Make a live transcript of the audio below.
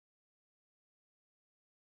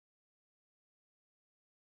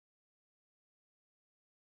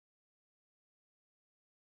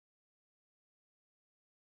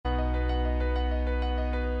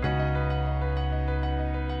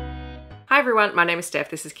Hi everyone, my name is Steph,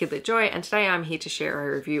 this is Kidlit Joy, and today I'm here to share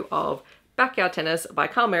a review of Backyard Tennis by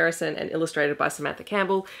Merrison and illustrated by Samantha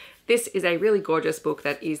Campbell. This is a really gorgeous book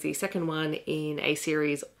that is the second one in a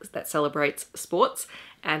series that celebrates sports,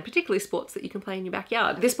 and particularly sports that you can play in your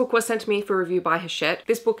backyard. This book was sent to me for review by Hachette.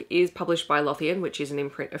 This book is published by Lothian, which is an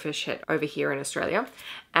imprint of Hachette over here in Australia.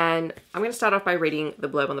 And I'm going to start off by reading the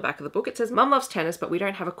blurb on the back of the book. It says, "Mum loves tennis, but we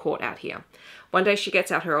don't have a court out here. One day she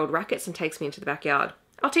gets out her old rackets and takes me into the backyard.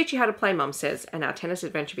 I'll teach you how to play, Mum says, and our tennis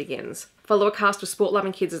adventure begins." Follow a cast of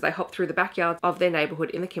sport-loving kids as they hop through the backyard of their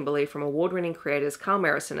neighbourhood in the Kimberley from award-winning creators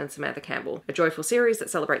Merrison and Samantha Campbell. A joyful series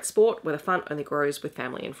that celebrates sport where the fun only grows with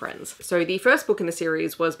family and friends. So the first book in the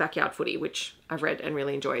series was Backyard Footy, which I've read and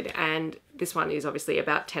really enjoyed. And this one is obviously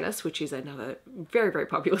about tennis, which is another very, very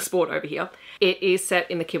popular sport over here. It is set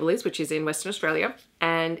in the Kimberleys, which is in Western Australia.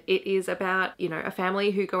 And it is about, you know, a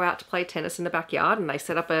family who go out to play tennis in the backyard, and they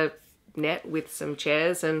set up a net with some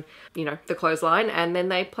chairs and, you know, the clothesline, and then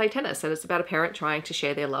they play tennis. And it's about a parent trying to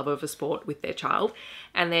share their love of a sport with their child,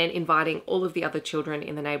 and then inviting all of the other children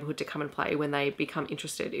in the neighborhood to come and play when they become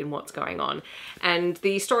interested in what's going on. And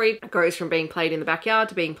the story goes from being played in the backyard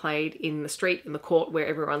to being played in the street, in the court where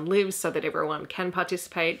everyone lives, so that everyone can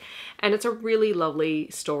participate. And it's a really lovely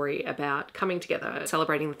story about coming together,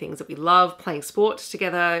 celebrating the things that we love, playing sport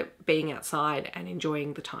together, being outside and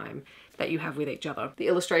enjoying the time that you have with each other. The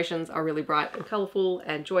illustrations are really bright and colourful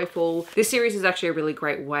and joyful. This series is actually a really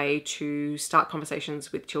great way to start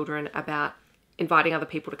conversations with children about inviting other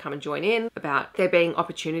people to come and join in, about there being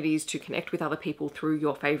opportunities to connect with other people through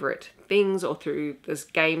your favourite things or through the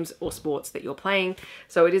games or sports that you're playing.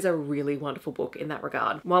 So it is a really wonderful book in that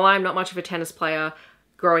regard. While I'm not much of a tennis player,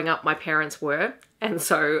 growing up my parents were, and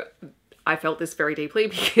so I felt this very deeply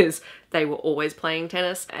because they were always playing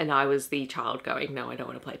tennis and I was the child going, no, I don't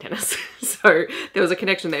want to play tennis. So there was a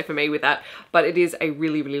connection there for me with that, but it is a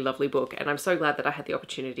really, really lovely book, and I'm so glad that I had the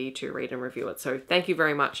opportunity to read and review it. So thank you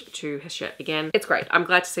very much to Hachette again. It's great. I'm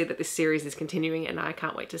glad to see that this series is continuing, and I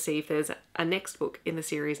can't wait to see if there's a next book in the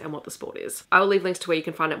series and what the sport is. I will leave links to where you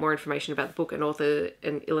can find out more information about the book and author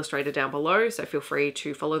and illustrator down below, so feel free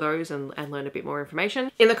to follow those and learn a bit more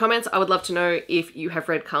information. In the comments, I would love to know if you have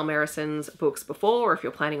read Merrison's books before, or if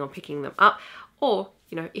you're planning on picking them up, or,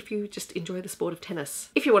 you know, if you just enjoy the sport of tennis.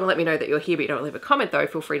 If you want to let me know that you're here but you don't leave a comment though,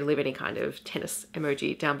 feel free to leave any kind of tennis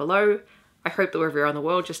emoji down below. I hope that wherever you're in the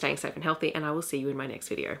world, you're staying safe and healthy, and I will see you in my next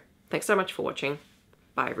video. Thanks so much for watching.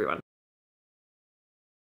 Bye everyone.